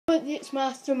everybody, it's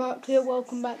Master Mark here,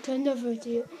 welcome back to another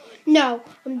video. Now,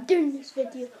 I'm doing this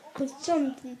video because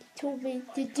somebody told me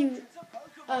to do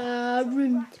a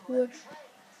room tour.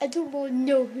 I don't really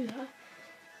know who that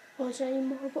was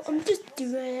anymore, but I'm just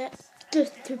doing it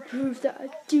just to prove that I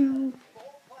do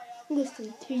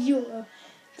listen to you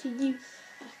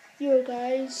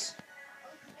guys.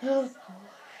 Oh,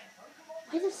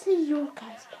 I just say you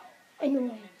guys.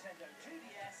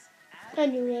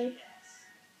 Anyway,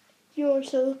 your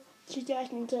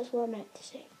suggestions, that's what I meant to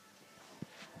say.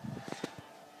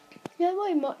 Not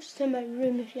very much to my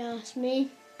room if you ask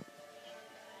me.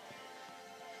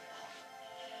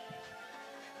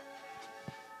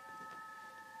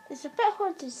 It's a bit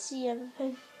hard to see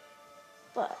everything,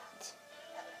 but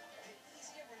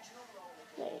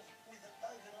like,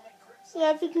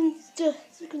 yeah, you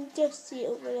can just see it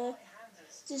over there.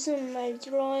 Just some of my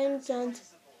drawings and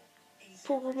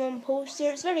Pokemon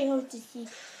posters. It's very hard to see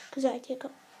because I take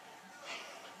up.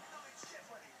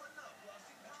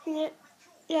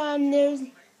 Yeah, and there's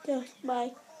just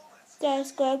my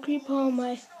desk where I keep all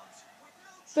my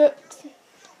books.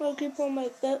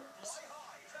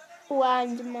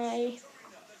 And my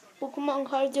Pokemon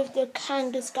cards of the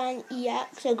Kangaskhan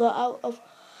EX I got out of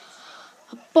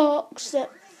a box that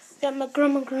my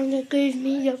grandma gave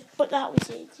me, but that was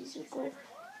ages ago.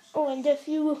 Oh, and if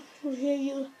you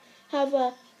have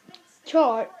a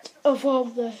chart of all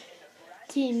the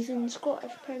teams in the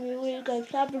Scottish Premier League.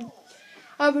 I've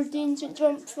Aberdeen, St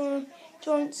Johnstone,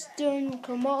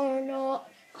 Kilmarnock,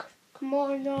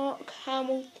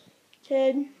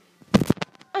 Hamilton,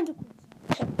 and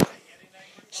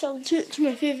Celtic's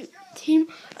my favourite team.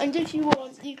 And if you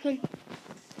want, you can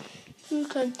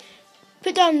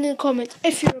put down in the comments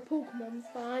if you're a Pokemon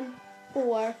fan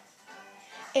or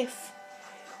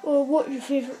what your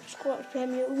favourite Scottish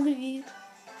Premier League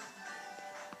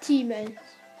team is.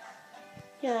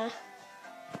 Yeah.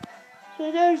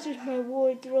 So there's just my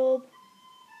wardrobe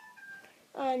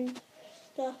and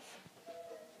stuff.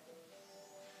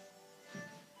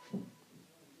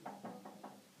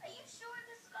 Are you sure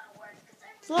this is gonna work?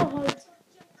 It's a little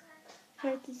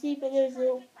hard to see, but there's a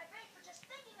little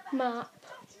map.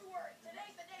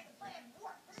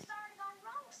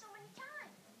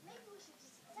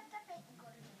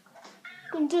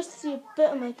 You can just see a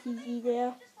bit of my TV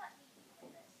there.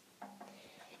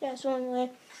 Yeah, so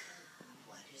anyway,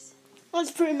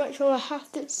 that's pretty much all I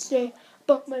have to say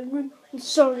about my room. I'm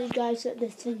sorry guys that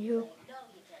this video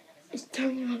is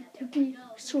turning out to be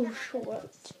so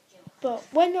short. But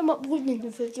when I'm uploading the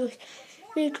videos,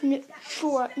 making it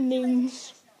short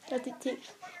means that it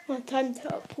takes more time to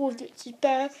upload, which is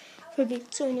better for me.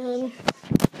 So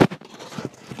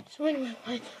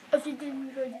anyway, if you did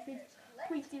enjoy the video,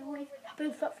 please do leave a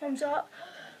big fat thumbs up.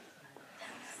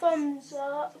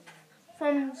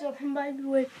 And by the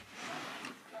way,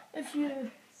 if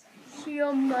you see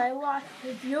on my last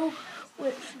video,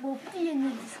 which will be in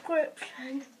the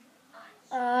description,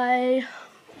 I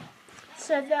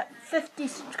said that 50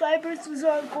 subscribers was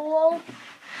our goal.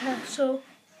 So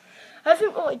I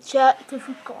haven't really checked if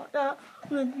we got that,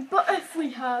 but if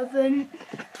we haven't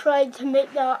tried to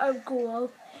make that our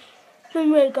goal.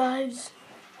 Anyway guys,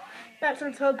 that's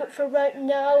our target for right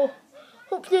now.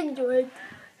 Hope you enjoyed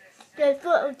this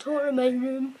little tour of my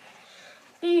room.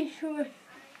 Be sure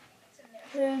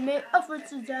to make other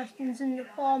suggestions in the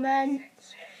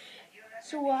comments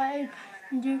so I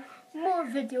can do more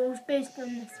videos based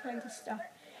on this kind of stuff.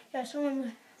 Yeah, so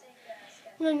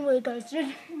anyway guys,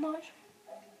 there's not much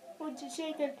more to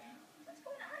say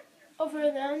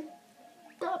other than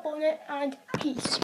tap on it and peace.